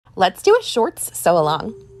Let's do a shorts sew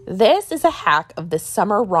along. This is a hack of the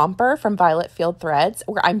Sommer Romper from Violette Field Threads,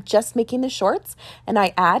 where I'm just making the shorts and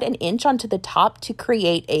I add an inch onto the top to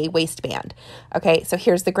create a waistband. Okay, so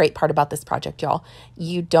here's the great part about this project, y'all.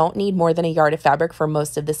 You don't need more than a yard of fabric for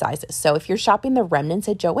most of the sizes. So if you're shopping the remnants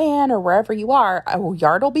at Joann or wherever you are, a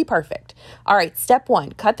yard will be perfect. All right, step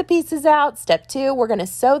 1, cut the pieces out. Step 2, we're gonna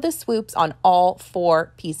sew the swoops on all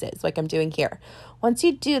 4 pieces like I'm doing here. Once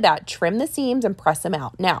you do that, trim the seams and press them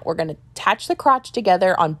out. Now, we're going to attach the crotch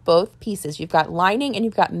together on both pieces. You've got lining and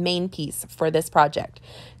you've got main piece for this project.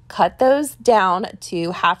 Cut those down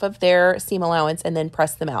to half of their seam allowance and then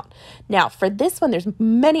press them out. Now, for this one, there's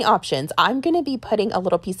many options. I'm going to be putting a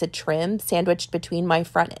little piece of trim sandwiched between my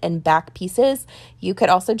front and back pieces. You could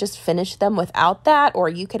also just finish them without that, or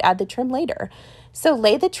you could add the trim later. So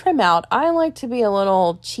lay the trim out. I like to be a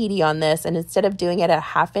little cheaty on this, and instead of doing it at a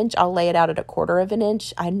 1/2 inch, I'll lay it out at 1/4 of an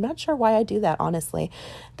inch. I'm not sure why I do that, honestly.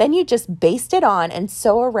 Then you just baste it on and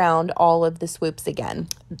sew around all of the swoops again.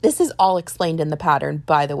 This is all explained in the pattern,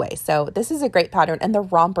 by the way. So this is a great pattern, and the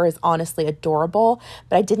romper is honestly adorable,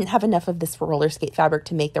 but I didn't have enough of this roller skate fabric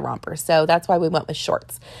to make the romper, so that's why we went with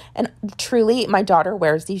shorts. And truly, my daughter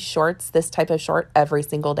wears these shorts, this type of short, every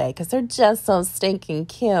single day because they're just so stinking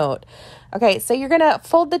cute. Okay, so you're going to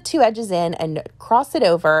fold the 2 edges in and cross it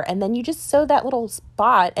over, and then you just sew that little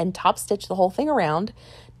spot and top stitch the whole thing around.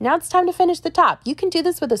 Now it's time to finish the top. You can do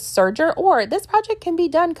this with a serger, or this project can be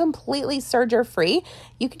done completely serger free.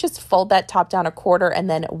 You can just fold that top down 1/4 and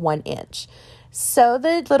then 1 inch. Sew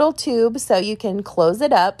the little tube so you can close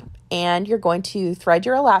it up, and you're going to thread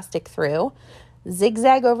your elastic through.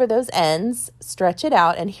 Zigzag over those ends, stretch it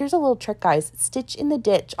out, and here's a little trick, guys. Stitch in the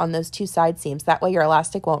ditch on those 2 side seams. That way your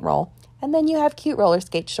elastic won't roll. And then you have cute roller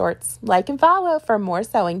skate shorts. Like and follow for more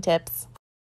sewing tips.